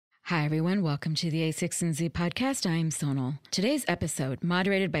Hi, everyone. Welcome to the A16z podcast. I'm Sonal. Today's episode,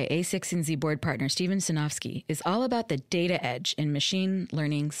 moderated by A16z board partner Steven Sinofsky, is all about the data edge in machine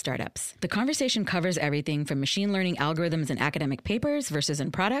learning startups. The conversation covers everything from machine learning algorithms in academic papers versus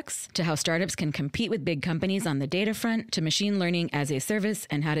in products, to how startups can compete with big companies on the data front, to machine learning as a service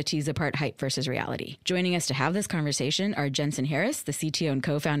and how to tease apart hype versus reality. Joining us to have this conversation are Jensen Harris, the CTO and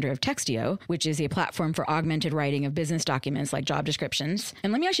co-founder of Textio, which is a platform for augmented writing of business documents like job descriptions.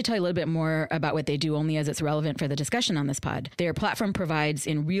 And let me actually tell you a little bit more about what they do, only as it's relevant for the discussion on this pod. Their platform provides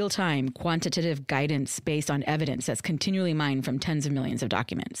in real time quantitative guidance based on evidence that's continually mined from tens of millions of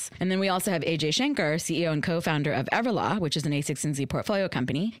documents. And then we also have AJ Shankar, CEO and co-founder of Everlaw, which is an A16z portfolio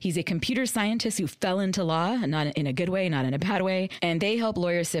company. He's a computer scientist who fell into law, not in a good way, not in a bad way. And they help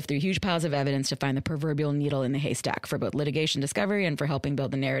lawyers sift through huge piles of evidence to find the proverbial needle in the haystack for both litigation discovery and for helping build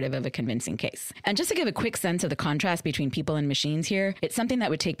the narrative of a convincing case. And just to give a quick sense of the contrast between people and machines here, it's something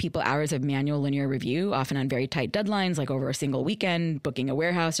that would take people hours of manual linear review, often on very tight deadlines, like over a single weekend, booking a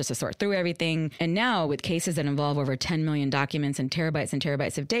warehouse just to sort through everything. And now with cases that involve over 10 million documents and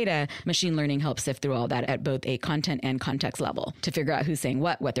terabytes of data, machine learning helps sift through all that at both a content and context level to figure out who's saying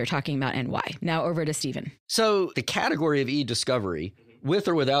what they're talking about, and why. Now over to Steven. So the category of e-discovery, with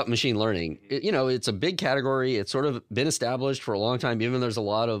or without machine learning, it's a big category. It's sort of been established for a long time, even though there's a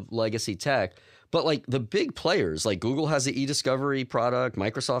lot of legacy tech. But like the big players, like Google has the e-discovery product,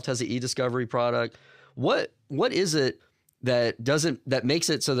 Microsoft has the e-discovery product. What is it that makes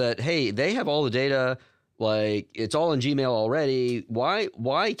it so that, hey, they have all the data, like it's all in Gmail already. Why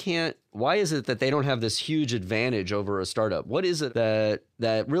is it that they don't have this huge advantage over a startup? What is it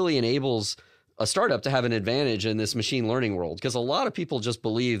that really enables a startup to have an advantage in this machine learning world? Because a lot of people just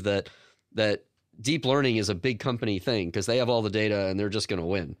believe that deep learning is a big company thing because they have all the data and they're just going to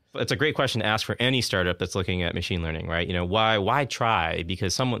win. It's a great question to ask for any startup that's looking at machine learning, right? Why try?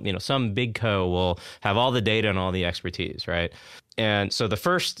 Because some big co will have all the data and all the expertise, right? And so the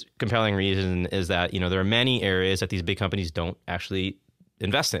first compelling reason is that, there are many areas that these big companies don't actually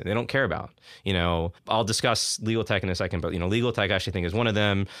invest in. They don't care about. I'll discuss legal tech in a second, but, legal tech I actually think is one of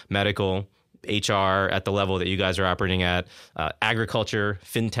them, medical, HR at the level that you guys are operating at, agriculture,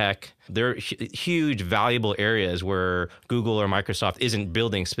 fintech. They're huge, valuable areas where Google or Microsoft isn't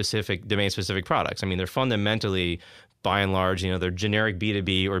building domain-specific products. I mean, they're fundamentally, by and large, they're generic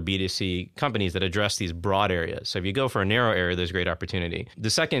B2B or B2C companies that address these broad areas. So if you go for a narrow area, there's great opportunity.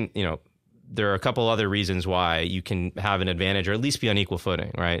 The second, there are a couple other reasons why you can have an advantage or at least be on equal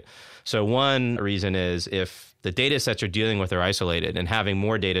footing, right? So one reason is if the data sets you're dealing with are isolated, and having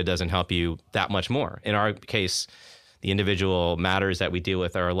more data doesn't help you that much more. In our case, the individual matters that we deal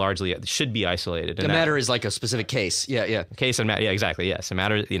with are largely should be isolated. The matter is like a specific case. Yeah. Case and matter. Yeah, exactly. Yes. A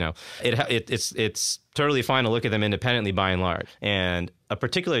matter, it's totally fine to look at them independently by and large. And a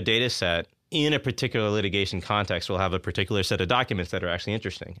particular data set in a particular litigation context will have a particular set of documents that are actually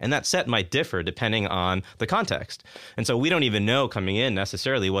interesting. And that set might differ depending on the context. And so we don't even know coming in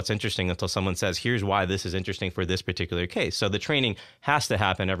necessarily what's interesting until someone says, here's why this is interesting for this particular case. So the training has to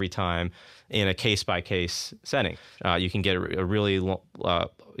happen every time in a case-by-case setting. You can get a really,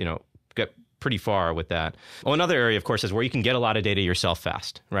 get pretty far with that. Well, another area, of course, is where you can get a lot of data yourself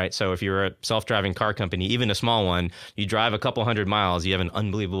fast, right? So if you're a self-driving car company, even a small one, you drive a couple hundred miles, you have an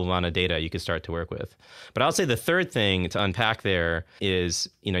unbelievable amount of data you can start to work with. But I'll say the third thing to unpack there is,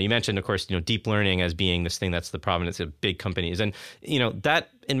 you mentioned, of course, deep learning as being this thing that's the provenance of big companies. And, that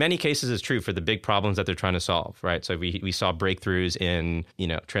in many cases is true for the big problems that they're trying to solve, right? So we saw breakthroughs in,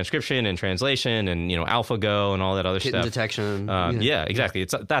 transcription and translation and, AlphaGo and all that other Kitten stuff. detection. Yeah, exactly.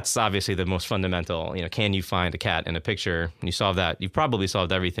 That's obviously the most fundamental. Can you find a cat in a picture? And you solve that. You've probably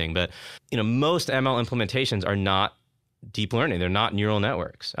solved everything. But, most ML implementations are not deep learning. They're not neural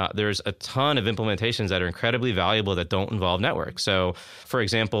networks. There's a ton of implementations that are incredibly valuable that don't involve networks. So, for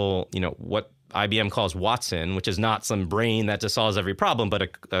example, what IBM calls Watson, which is not some brain that just solves every problem, but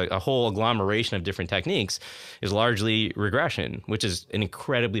a whole agglomeration of different techniques, is largely regression, which is an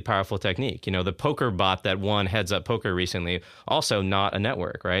incredibly powerful technique. The poker bot that won Heads Up Poker recently, also not a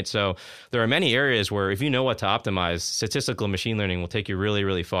network, right? So there are many areas where if you know what to optimize, statistical machine learning will take you really,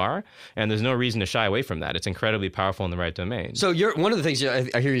 really far, and there's no reason to shy away from that. It's incredibly powerful in the right domain. So one of the things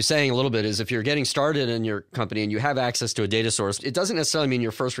I hear you saying a little bit is if you're getting started in your company and you have access to a data source, it doesn't necessarily mean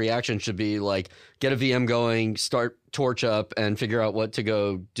your first reaction should be like, get a VM going, start torch up, and figure out what to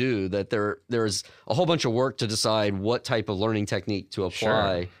go do. That there's a whole bunch of work to decide what type of learning technique to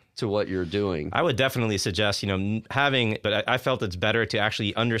apply to what you're doing. I would definitely suggest, but I felt it's better to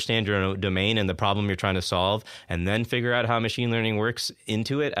actually understand your own domain and the problem you're trying to solve, and then figure out how machine learning works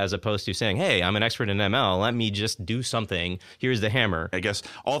into it, as opposed to saying, hey, I'm an expert in ML, let me just do something. Here's the hammer. I guess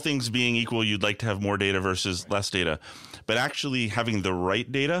all things being equal, you'd like to have more data versus less data, but actually having the right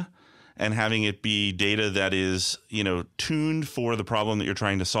data and having it be data that is, tuned for the problem that you're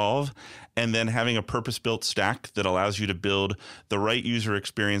trying to solve, and then having a purpose-built stack that allows you to build the right user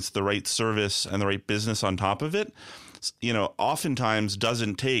experience, the right service, and the right business on top of it, oftentimes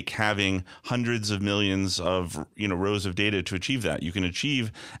doesn't take having hundreds of millions of, rows of data to achieve that. You can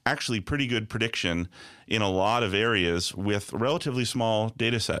achieve actually pretty good prediction in a lot of areas with a relatively small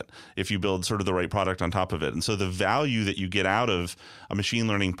data set if you build sort of the right product on top of it. And so the value that you get out of a machine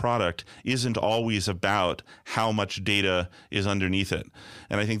learning product isn't always about how much data is underneath it.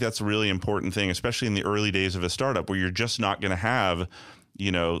 And I think that's a really important thing, especially in the early days of a startup where you're just not going to have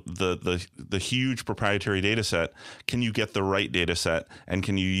the huge proprietary data set. Can you get the right data set, and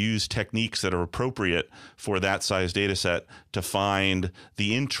can you use techniques that are appropriate for that size data set to find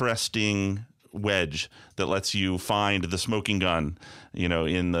the interesting wedge that lets you find the smoking gun,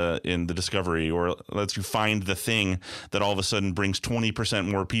 in the discovery, or lets you find the thing that all of a sudden brings 20%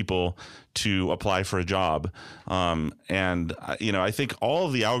 more people to apply for a job. I think all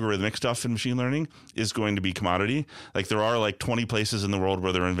of the algorithmic stuff in machine learning is going to be commodity. Like there are 20 places in the world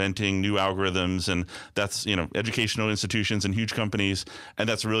where they're inventing new algorithms, and that's, educational institutions and huge companies. And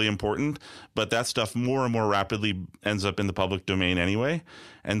that's really important. But that stuff more and more rapidly ends up in the public domain anyway.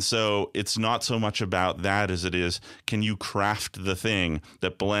 And so it's not so much about that as it is, can you craft the thing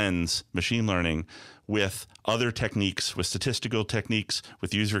that blends machine learning with other techniques, with statistical techniques,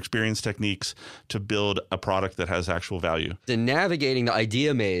 with user experience techniques to build a product that has actual value. In navigating the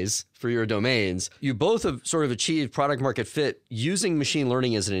idea maze for your domains, you both have sort of achieved product market fit using machine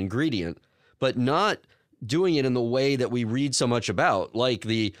learning as an ingredient, but not doing it in the way that we read so much about, like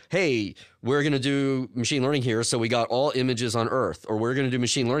hey, we're going to do machine learning here, so we got all images on Earth, or we're going to do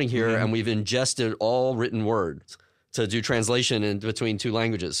machine learning here, and we've ingested all written words to do translation in between two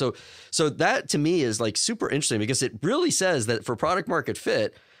languages. So that to me is super interesting, because it really says that for product market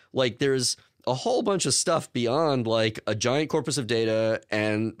fit, there's a whole bunch of stuff beyond a giant corpus of data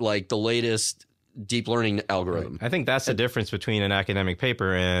and the latest deep learning algorithm. Right. I think that's the difference between an academic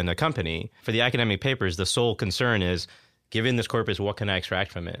paper and a company. For the academic papers, the sole concern is, given this corpus, what can I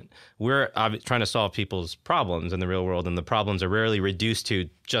extract from it? We're trying to solve people's problems in the real world, and the problems are rarely reduced to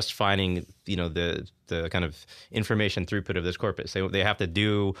just finding, the kind of information throughput of this corpus. They have to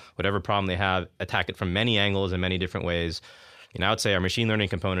do whatever problem they have, attack it from many angles in many different ways. I would say our machine learning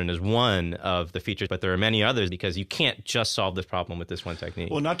component is one of the features, but there are many others, because you can't just solve this problem with this one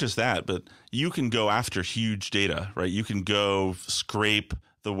technique. Well, not just that, but you can go after huge data, right? You can go scrape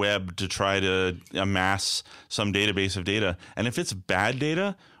the web to try to amass some database of data. And if it's bad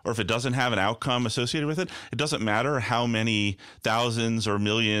data, or if it doesn't have an outcome associated with it, it doesn't matter how many thousands or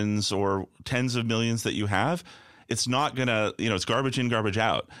millions or tens of millions that you have. It's not going to, it's garbage in, garbage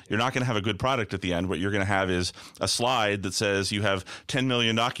out. You're not going to have a good product at the end. What you're going to have is a slide that says you have 10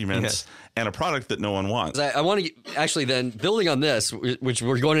 million documents and a product that no one wants. I want to actually then, building on this, which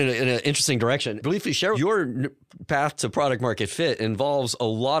we're going in an interesting direction, briefly share your path to product market fit involves a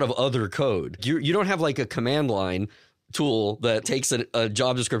lot of other code. You don't have a command line tool that takes a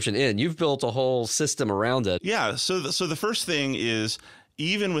job description in. You've built a whole system around it. Yeah. So the first thing is,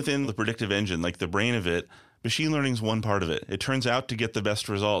 even within the predictive engine, the brain of it, machine learning is one part of it. It turns out to get the best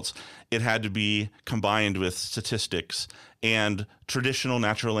results, it had to be combined with statistics and traditional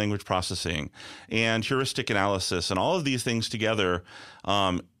natural language processing and heuristic analysis, and all of these things together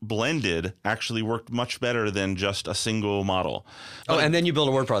blended actually worked much better than just a single model. And then you build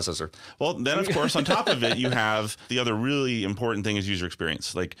a word processor. Well, then of course on top of it you have the other really important thing is user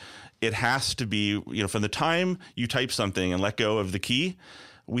experience. It has to be, from the time you type something and let go of the key,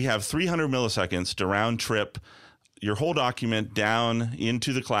 we have 300 milliseconds to round trip your whole document down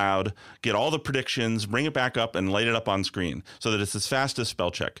into the cloud, get all the predictions, bring it back up, and light it up on screen so that it's as fast as spell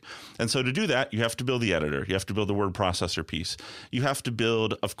check. And so to do that, you have to build the editor. You have to build the word processor piece. You have to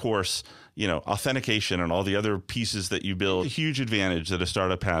build, of course, authentication and all the other pieces that you build. A huge advantage that a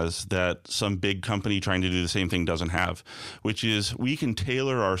startup has that some big company trying to do the same thing doesn't have, which is we can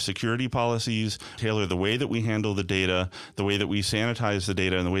tailor our security policies, tailor the way that we handle the data, the way that we sanitize the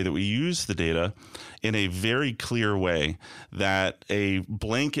data, and the way that we use the data in a very clear way that a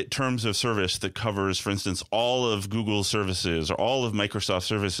blanket terms of service that covers, for instance, all of Google's services or all of Microsoft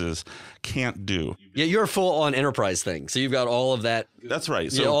services can't do. Yeah, you're a full-on enterprise thing. So you've got all of that. That's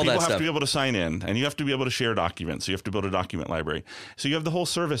right. So people have to be able to sign in, and you have to be able to share documents. So you have to build a document library. So you have the whole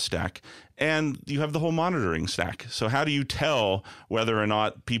service stack, and you have the whole monitoring stack. So how do you tell whether or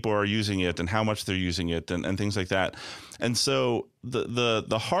not people are using it and how much they're using it and things like that? And so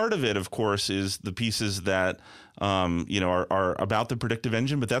the heart of it, of course, is the pieces that are about the predictive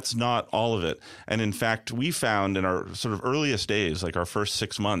engine, but that's not all of it. And in fact, we found in our sort of earliest days, like our first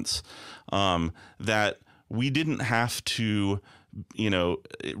 6 months, that we didn't have to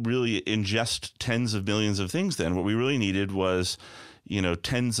really ingest tens of millions of things then. What we really needed was,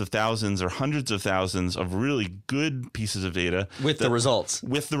 tens of thousands or hundreds of thousands of really good pieces of data. With the results.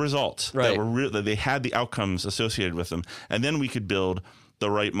 Right. That were that they had the outcomes associated with them. And then we could build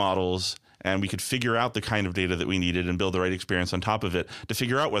the right models, and we could figure out the kind of data that we needed and build the right experience on top of it to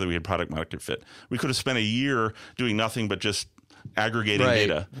figure out whether we had product market fit. We could have spent a year doing nothing but just aggregating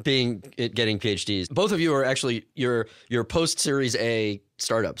data, getting PhDs. Both of you are actually you're post Series A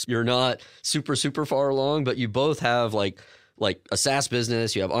startups. You're not super far along, but you both have like a SaaS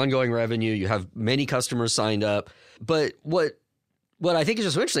business. You have ongoing revenue. You have many customers signed up. But what I think is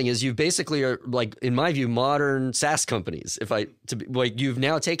just so interesting is you basically are, like, in my view, modern SaaS companies. You've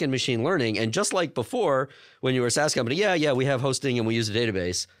now taken machine learning, and just like before when you were a SaaS company, we have hosting and we use a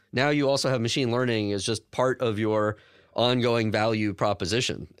database. Now you also have machine learning as just part of your ongoing value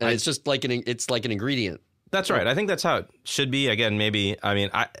proposition, and it's just like an ingredient. That's right. I think that's how it should be. Again,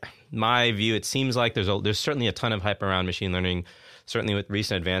 my view, it seems like there's certainly a ton of hype around machine learning. Certainly with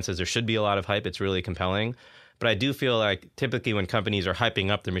recent advances, there should be a lot of hype. It's really compelling. But I do feel like typically when companies are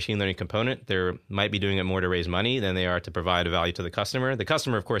hyping up their machine learning component, they might be doing it more to raise money than they are to provide a value to the customer. The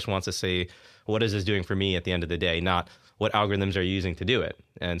customer, of course, wants to say, what is this doing for me at the end of the day, not what algorithms are you using to do it.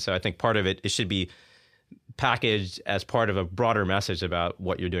 And so I think part of it should be packaged as part of a broader message about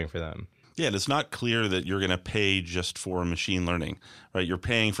what you're doing for them. Yeah, and it's not clear that you're going to pay just for machine learning, right? You're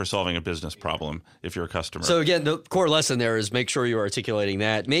paying for solving a business problem if you're a customer. So again, the core lesson there is make sure you're articulating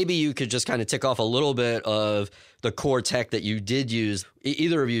that. Maybe you could just kind of tick off a little bit of the core tech that you did use.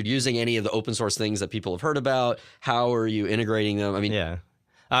 Either of you using any of the open source things that people have heard about? How are you integrating them?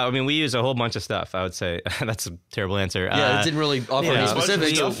 We use a whole bunch of stuff, I would say. That's a terrible answer. It didn't really offer any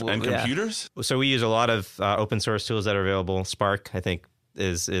specifics. And computers? So we use a lot of open source tools that are available. Spark, I think,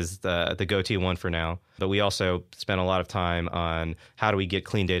 is the go-to one for now. But we also spend a lot of time on how do we get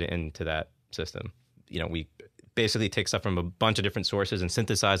clean data into that system. We basically take stuff from a bunch of different sources and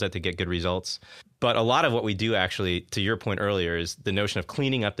synthesize that to get good results. But a lot of what we do, actually, to your point earlier, is the notion of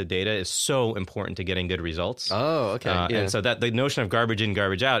cleaning up the data is so important to getting good results. Oh, okay. And so that the notion of garbage in,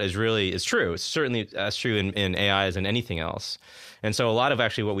 garbage out is true. It's certainly as true in AI as in anything else. And so a lot of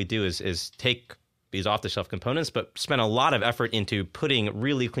actually what we do is take these off-the-shelf components, but spend a lot of effort into putting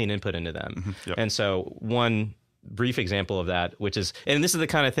really clean input into them. Mm-hmm. Yep. And so one brief example of that, and this is the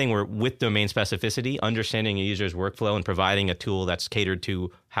kind of thing where with domain specificity, understanding a user's workflow and providing a tool that's catered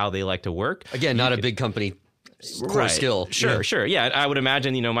to how they like to work. Again, not a big company core skill. Sure. Yeah, I would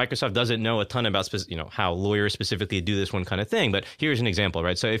imagine, Microsoft doesn't know a ton about, how lawyers specifically do this one kind of thing. But here's an example,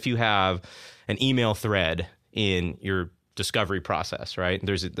 right? So if you have an email thread in your discovery process, right?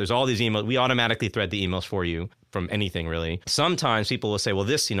 There's all these emails. We automatically thread the emails for you from anything, really. Sometimes people will say, well,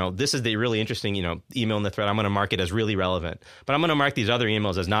 this is the really interesting, email in the thread. I'm going to mark it as really relevant, but I'm going to mark these other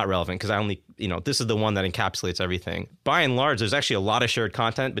emails as not relevant because I only, this is the one that encapsulates everything. By and large, there's actually a lot of shared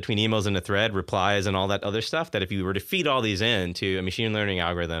content between emails in the thread, replies, and all that other stuff that if you were to feed all these into a machine learning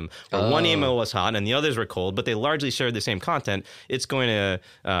algorithm where one email was hot and the others were cold, but they largely shared the same content, it's going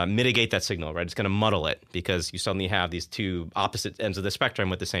to mitigate that signal, right? It's going to muddle it because you suddenly have these two opposite ends of the spectrum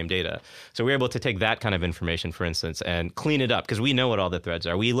with the same data. So we're able to take that kind of information, for instance, and clean it up because we know what all the threads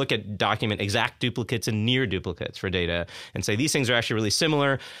are. We look at document exact duplicates and near duplicates for data and say these things are actually really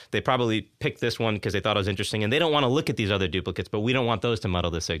similar. They probably picked this one because they thought it was interesting and they don't want to look at these other duplicates, but we don't want those to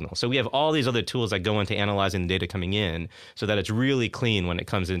muddle the signal. So we have all these other tools that go into analyzing the data coming in so that it's really clean when it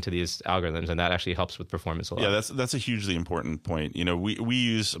comes into these algorithms, and that actually helps with performance a lot. Yeah, that's a hugely important point. We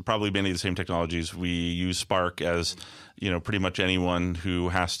use probably many of the same technologies. We use Spark as pretty much anyone who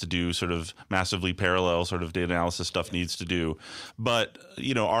has to do sort of massively parallel sort of data analysis stuff needs to do. But,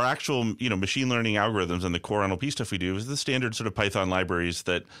 our actual, machine learning algorithms and the core NLP stuff we do is the standard sort of Python libraries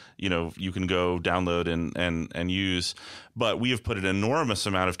that, you can go download and use. But we have put an enormous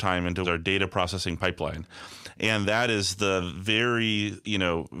amount of time into our data processing pipeline. And that is the very,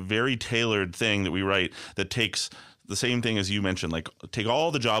 very tailored thing that we write that takes the same thing as you mentioned, like take all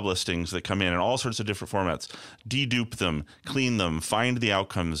the job listings that come in all sorts of different formats, dedupe them, clean them, find the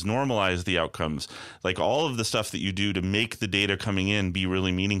outcomes, normalize the outcomes, like all of the stuff that you do to make the data coming in be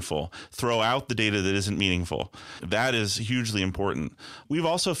really meaningful. Throw out the data that isn't meaningful. That is hugely important. We've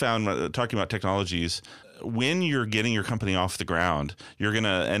also found, talking about technologies, when you're getting your company off the ground, you're going to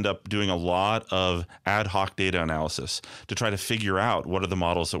end up doing a lot of ad hoc data analysis to try to figure out what are the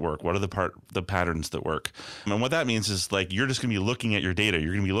models that work, what are the patterns that work. And what that means is like you're just going to be looking at your data.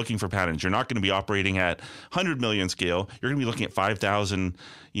 You're going to be looking for patterns. You're not going to be operating at 100 million scale. You're going to be looking at 5,000,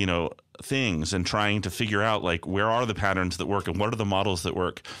 things and trying to figure out like where are the patterns that work and what are the models that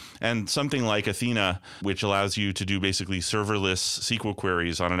work. And something like Athena, which allows you to do basically serverless SQL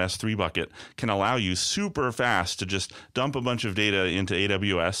queries on an S3 bucket, can allow you super fast to just dump a bunch of data into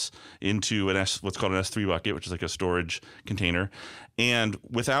AWS, into what's called an S3 bucket, which is like a storage container. And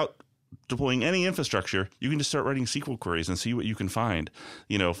without deploying any infrastructure, you can just start writing SQL queries and see what you can find.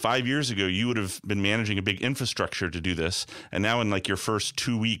 5 years ago, you would have been managing a big infrastructure to do this. And now in like your first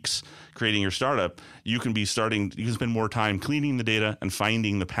 2 weeks creating your startup, you can spend more time cleaning the data and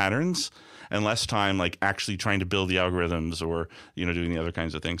finding the patterns and less time like actually trying to build the algorithms or, doing the other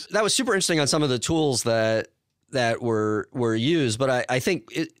kinds of things. That was super interesting on some of the tools that were used, but I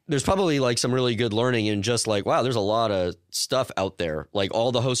think there's probably like some really good learning in just like, wow, there's a lot of stuff out there. Like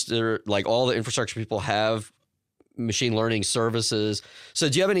all the like all the infrastructure people have machine learning services. So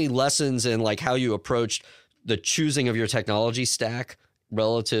do you have any lessons in like how you approached the choosing of your technology stack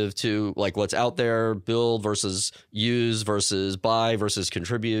relative to like what's out there, build versus use versus buy versus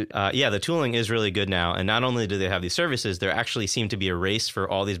contribute? Yeah, the tooling is really good now. And not only do they have these services, there actually seem to be a race for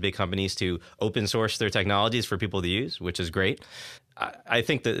all these big companies to open source their technologies for people to use, which is great. I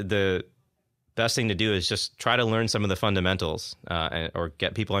think that the best thing to do is just try to learn some of the fundamentals or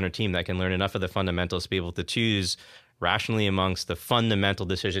get people on your team that can learn enough of the fundamentals to be able to choose rationally amongst the fundamental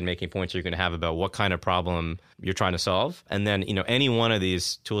decision-making points you're going to have about what kind of problem you're trying to solve. And then, any one of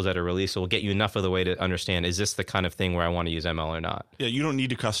these tools that are released will get you enough of the way to understand, is this the kind of thing where I want to use ML or not? Yeah, you don't need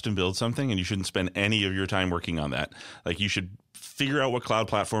to custom build something, and you shouldn't spend any of your time working on that. Like you should figure out what cloud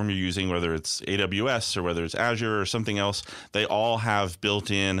platform you're using, whether it's AWS or whether it's Azure or something else. They all have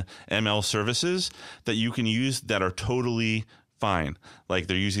built-in ML services that you can use that are totally fine. Like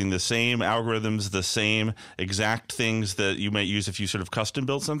they're using the same algorithms, the same exact things that you might use if you sort of custom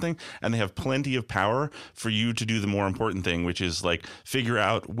built something, and they have plenty of power for you to do the more important thing, which is like figure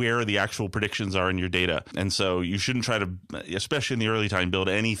out where the actual predictions are in your data. And so you shouldn't try to, especially in the early time, build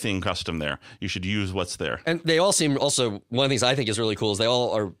anything custom there. You should use what's there. And they all seem also, one of the things I think is really cool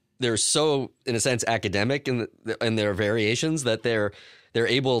is they're so, in a sense, academic in their variations that they're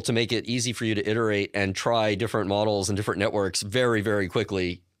able to make it easy for you to iterate and try different models and different networks very, very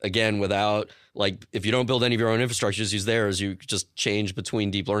quickly. Again, without like, if you don't build any of your own infrastructure, just use theirs, you just change between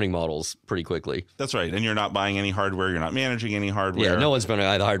deep learning models pretty quickly. That's right. And you're not buying any hardware. You're not managing any hardware. Yeah, no one's going to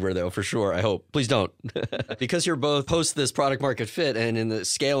buy the hardware though, for sure. I hope. Please don't. Because you're both post this product market fit and in the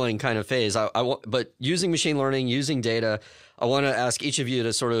scaling kind of phase, but using machine learning, using data, I want to ask each of you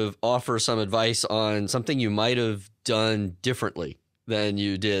to sort of offer some advice on something you might have done differently than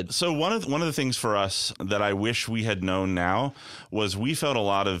you did. So one of the things for us that I wish we had known now was we felt a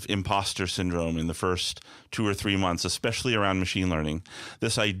lot of impostor syndrome in the first 2 or 3 months, especially around machine learning.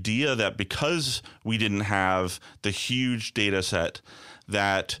 This idea that because we didn't have the huge data set,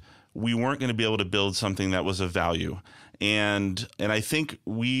 that we weren't going to be able to build something that was of value. And I think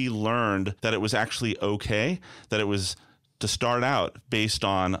we learned that it was actually okay, that it was to start out based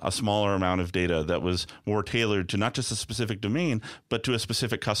on a smaller amount of data that was more tailored to not just a specific domain, but to a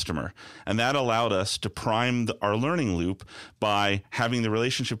specific customer. And that allowed us to prime our learning loop by having the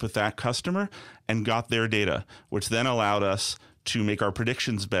relationship with that customer and got their data, which then allowed us to make our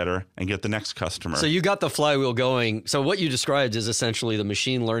predictions better and get the next customer. So you got the flywheel going. So what you described is essentially the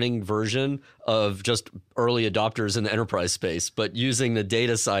machine learning version of just early adopters in the enterprise space, but using the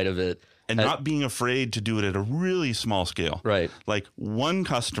data side of it. And not being afraid to do it at a really small scale. Right. Like one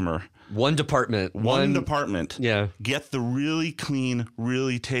customer. One department. One department. Yeah. Get the really clean,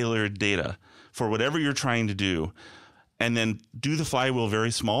 really tailored data for whatever you're trying to do. And then do the flywheel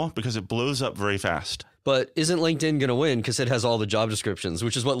very small because it blows up very fast. But isn't LinkedIn going to win because it has all the job descriptions,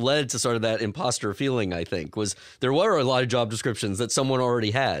 which is what led to sort of that imposter feeling, I think, was there were a lot of job descriptions that someone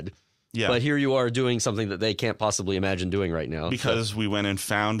already had. Yeah. But here you are doing something that they can't possibly imagine doing right now. Because we went and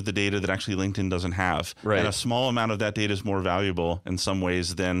found the data that actually LinkedIn doesn't have. Right. And a small amount of that data is more valuable in some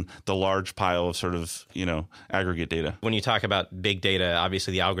ways than the large pile of sort of, aggregate data. When you talk about big data,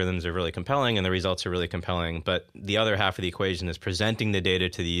 obviously the algorithms are really compelling and the results are really compelling. But the other half of the equation is presenting the data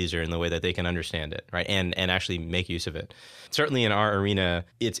to the user in the way that they can understand it, right? And actually make use of it. Certainly in our arena,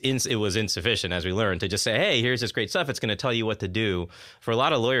 it was insufficient, as we learned, to just say, hey, here's this great stuff. It's going to tell you what to do. For a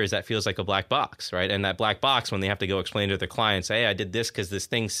lot of lawyers, that feels like a black box, right? And that black box, when they have to go explain to their clients, hey, I did this because this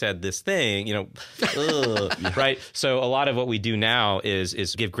thing said this thing, right? So a lot of what we do now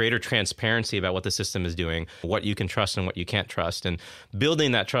is give greater transparency about what the system is doing, what you can trust and what you can't trust. And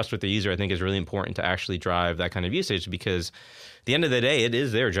building that trust with the user, I think, is really important to actually drive that kind of usage, because at the end of the day, it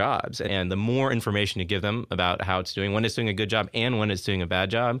is their jobs. And the more information you give them about how it's doing, when it's doing a good job and when it's doing a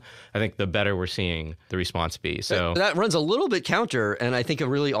bad job, I think the better we're seeing the response be. So that runs a little bit counter, and I think a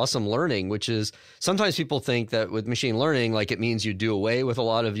really awesome learning, which is sometimes people think that with machine learning, like it means you do away with a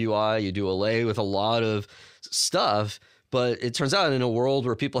lot of UI, you do away with a lot of stuff. But it turns out in a world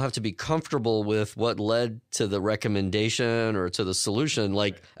where people have to be comfortable with what led to the recommendation or to the solution,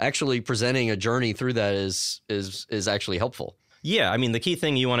 like actually presenting a journey through that is actually helpful. Yeah, I mean, the key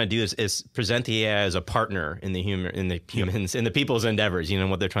thing you want to do is present the AI as a partner in the people's endeavors,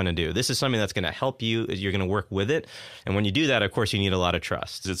 what they're trying to do. This is something that's going to help you. You're going to work with it. And when you do that, of course, you need a lot of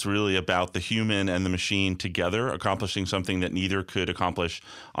trust. It's really about the human and the machine together accomplishing something that neither could accomplish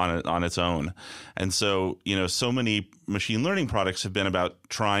on its own. And so, so many machine learning products have been about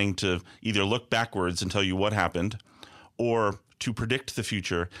trying to either look backwards and tell you what happened, or to predict the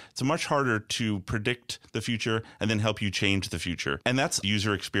future. It's much harder to predict the future and then help you change the future. And that's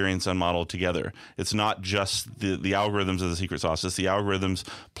user experience unmodeled together. It's not just the algorithms of the secret sauce. It's the algorithms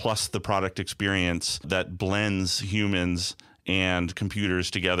plus the product experience that blends humans and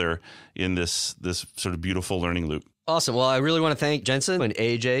computers together in this sort of beautiful learning loop. Awesome. Well, I really want to thank Jensen and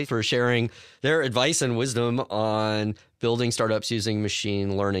AJ for sharing their advice and wisdom on building startups using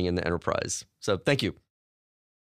machine learning in the enterprise. So thank you.